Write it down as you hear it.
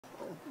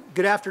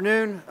Good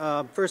afternoon.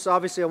 First,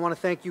 obviously, I want to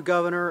thank you,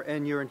 Governor,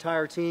 and your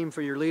entire team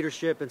for your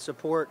leadership and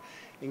support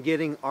in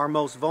getting our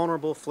most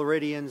vulnerable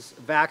Floridians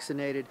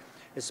vaccinated,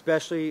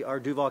 especially our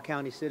Duval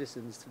County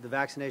citizens, to the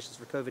vaccinations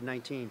for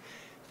COVID-19.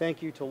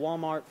 Thank you to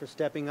Walmart for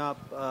stepping up,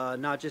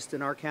 not just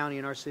in our county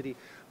and our city,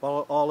 but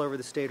all over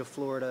the state of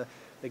Florida,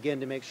 again,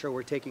 to make sure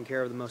we're taking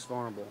care of the most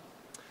vulnerable.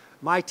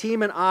 My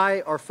team and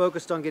I are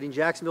focused on getting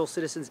Jacksonville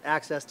citizens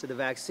access to the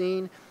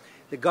vaccine.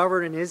 The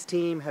Governor and his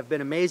team have been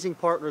amazing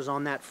partners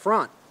on that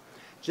front.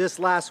 Just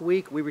last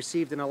week, we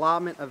received an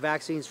allotment of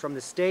vaccines from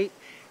the state,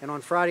 and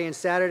on Friday and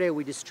Saturday,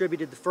 we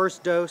distributed the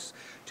first dose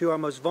to our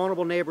most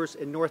vulnerable neighbors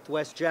in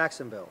northwest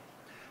Jacksonville.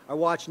 I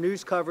watched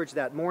news coverage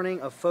that morning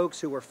of folks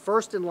who were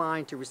first in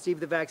line to receive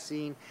the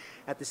vaccine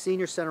at the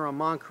Senior Center on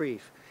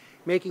Moncrief.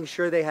 Making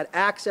sure they had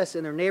access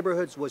in their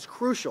neighborhoods was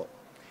crucial.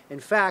 In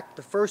fact,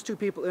 the first two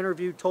people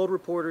interviewed told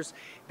reporters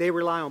they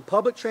rely on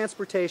public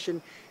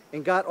transportation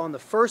and got on the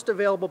first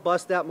available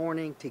bus that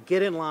morning to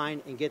get in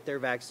line and get their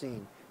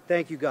vaccine.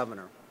 Thank you,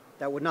 Governor.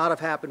 That would not have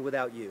happened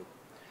without you.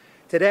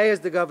 Today, as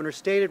the Governor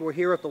stated, we're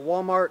here at the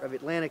Walmart of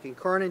Atlantic and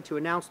Kernan to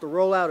announce the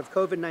rollout of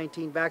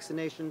COVID-19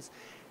 vaccinations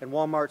in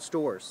Walmart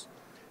stores.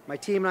 My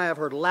team and I have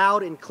heard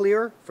loud and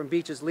clear from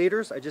Beach's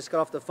leaders. I just got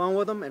off the phone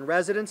with them and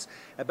residents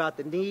about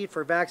the need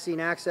for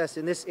vaccine access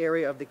in this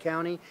area of the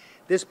county.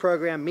 This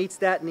program meets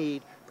that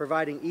need,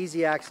 providing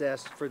easy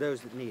access for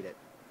those that need it.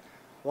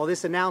 While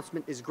this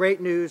announcement is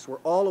great news, we're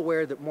all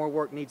aware that more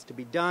work needs to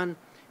be done,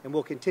 and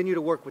we'll continue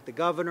to work with the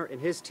Governor and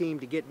his team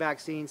to get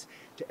vaccines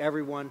to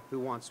everyone who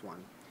wants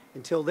one.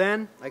 Until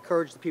then, I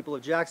encourage the people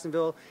of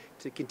Jacksonville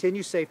to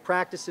continue safe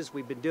practices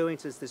we've been doing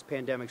since this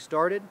pandemic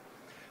started.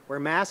 Wear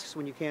masks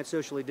when you can't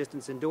socially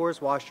distance indoors,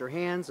 wash your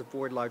hands,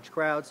 avoid large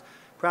crowds,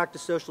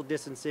 practice social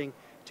distancing,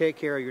 take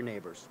care of your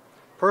neighbors.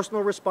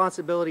 Personal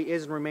responsibility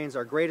is and remains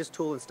our greatest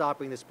tool in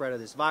stopping the spread of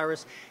this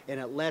virus,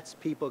 and it lets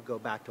people go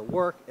back to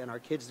work and our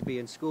kids to be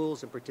in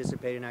schools and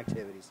participate in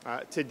activities.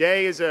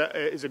 Today is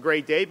a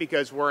great day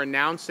because we're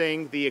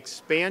announcing the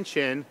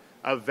expansion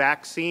of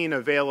vaccine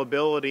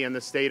availability in the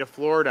state of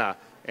Florida.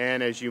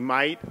 And as you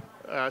might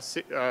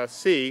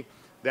see,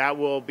 that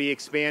will be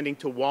expanding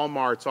to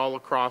Walmarts all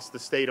across the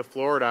state of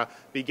Florida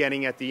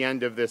beginning at the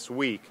end of this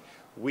week.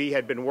 We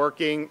had been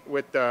working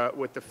with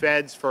the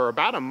feds for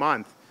about a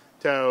month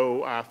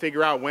to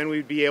figure out when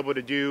we'd be able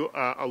to do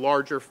a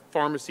larger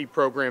pharmacy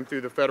program through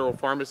the federal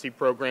pharmacy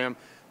program.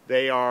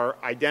 They are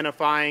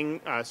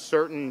identifying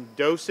certain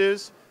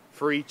doses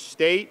for each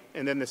state,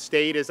 and then the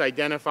state is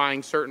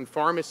identifying certain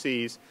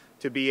pharmacies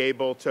to be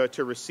able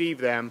to receive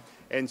them.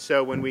 And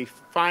so when we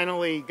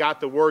finally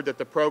got the word that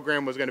the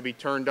program was going to be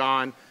turned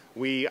on,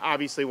 we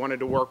obviously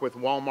wanted to work with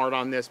Walmart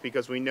on this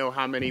because we know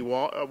how many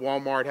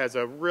Walmart has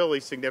a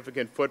really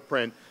significant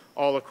footprint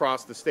all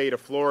across the state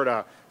of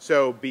Florida.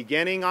 So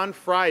beginning on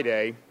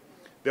Friday,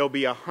 there'll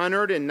be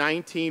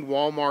 119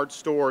 Walmart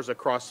stores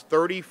across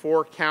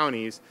 34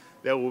 counties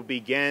that will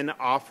begin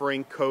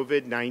offering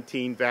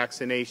COVID-19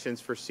 vaccinations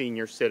for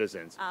senior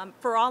citizens.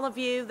 For all of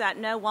you that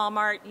know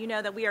Walmart, you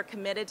know that we are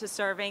committed to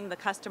serving the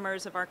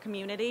customers of our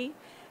community,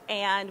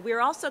 and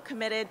we're also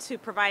committed to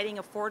providing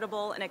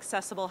affordable and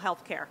accessible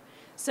health care.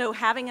 So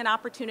having an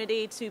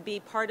opportunity to be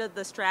part of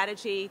the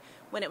strategy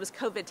when it was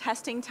COVID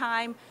testing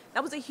time,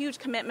 that was a huge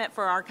commitment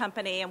for our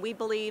company, and we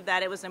believe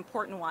that it was an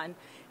important one.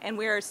 And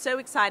we're so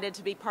excited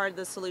to be part of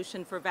the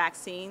solution for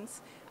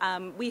vaccines.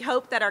 We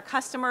hope that our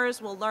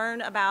customers will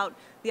learn about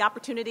the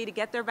opportunity to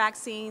get their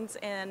vaccines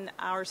in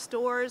our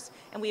stores,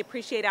 and we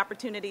appreciate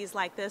opportunities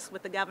like this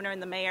with the Governor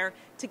and the Mayor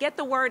to get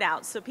the word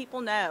out so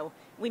people know.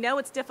 We know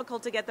it's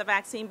difficult to get the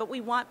vaccine, but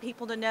we want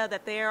people to know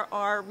that there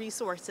are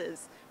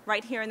resources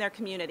right here in their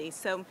community.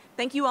 So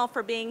thank you all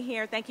for being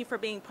here. Thank you for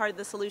being part of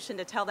the solution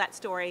to tell that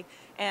story,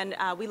 and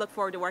we look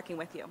forward to working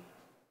with you.